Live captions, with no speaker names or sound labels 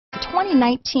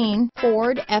2019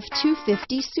 Ford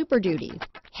F-250 Super Duty.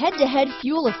 Head-to-head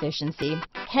fuel efficiency,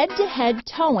 head-to-head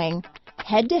towing,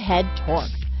 head-to-head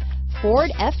torque.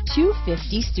 Ford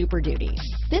F-250 Super Duty.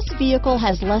 This vehicle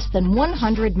has less than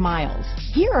 100 miles.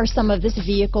 Here are some of this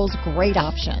vehicle's great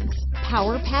options: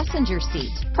 power passenger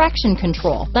seat, traction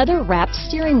control, leather-wrapped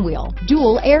steering wheel,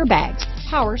 dual airbags,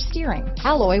 power steering,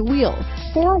 alloy wheels,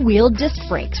 four-wheel disc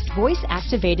brakes,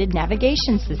 voice-activated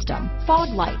navigation system, fog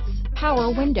lights,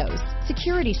 power windows,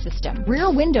 security system,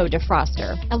 rear window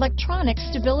defroster, electronic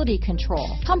stability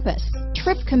control, compass,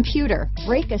 trip computer,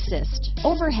 brake assist,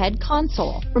 overhead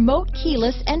console, remote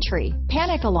keyless entry,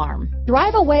 panic alarm.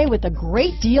 Drive away with a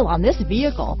great deal on this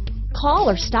vehicle. Call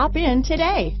or stop in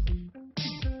today.